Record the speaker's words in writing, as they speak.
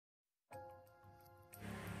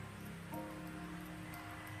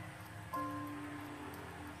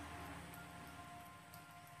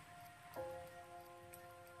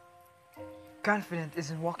Confidence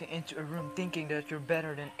isn't walking into a room thinking that you're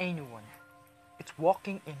better than anyone. It's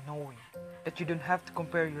walking in knowing that you don't have to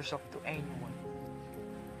compare yourself to anyone.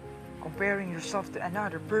 Comparing yourself to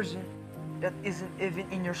another person that isn't even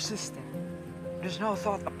in your system. There's no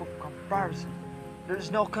thought of comparison.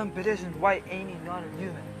 There's no competition by any other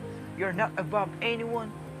human. You're not above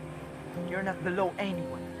anyone. You're not below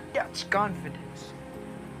anyone. That's confidence.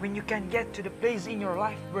 When you can get to the place in your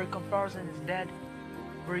life where comparison is dead,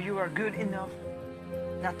 where you are good enough,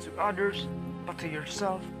 not to others, but to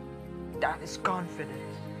yourself, that is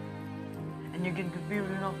confidence. And you can be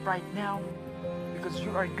good enough right now because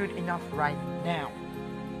you are good enough right now.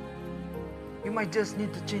 You might just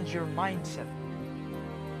need to change your mindset.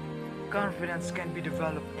 Confidence can be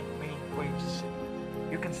developed in many ways.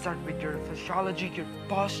 You can start with your physiology, your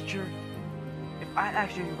posture. If I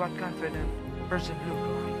asked you what confident person look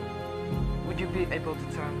like, would you be able to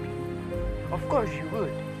tell me? Of course you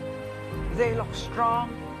would. They look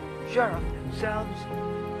strong, sure of themselves.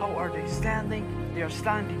 How are they standing? They are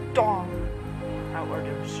standing tall. How are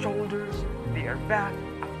their shoulders? They are back,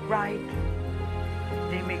 upright.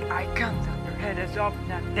 They make eye contact, their head is up,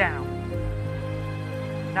 not down.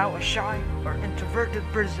 Now a shy or introverted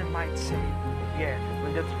person might say, yeah,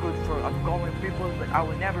 well that's good for outgoing people, but I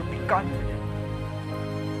will never be confident.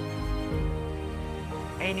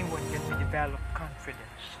 Anyone can be developed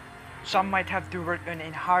confidence. Some might have to work on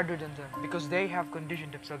it harder than them because they have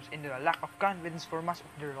conditioned themselves into a lack of confidence for much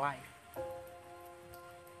of their life.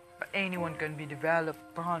 But anyone can be developed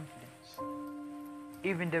confidence.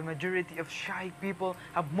 Even the majority of shy people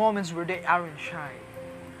have moments where they aren't shy.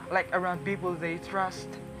 Like around people they trust,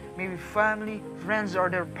 maybe family, friends, or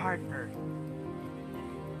their partner.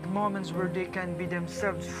 The moments where they can be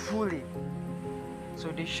themselves fully. So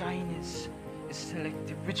the shyness is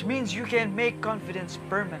selective, which means you can make confidence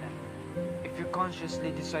permanent if you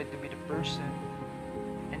consciously decide to be the person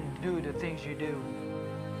and do the things you do.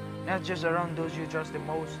 Not just around those you trust the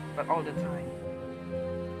most, but all the time.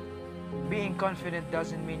 Being confident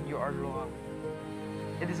doesn't mean you are low.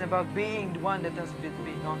 It is about being the one that has been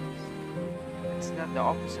honest. It's not the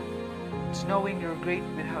opposite. It's knowing you're great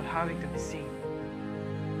without having to be seen.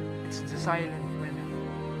 It's the silent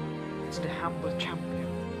winner. It's the humble champion.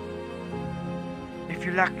 If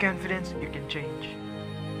you lack confidence, you can change.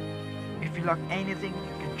 If you lack anything,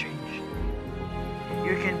 you can change.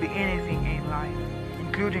 You can be anything in life,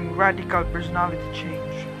 including radical personality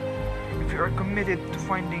change. If you are committed to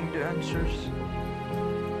finding the answers,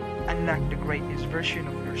 unlock the greatest version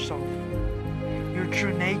of yourself, your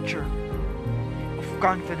true nature of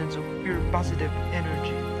confidence, of pure positive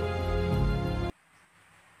energy.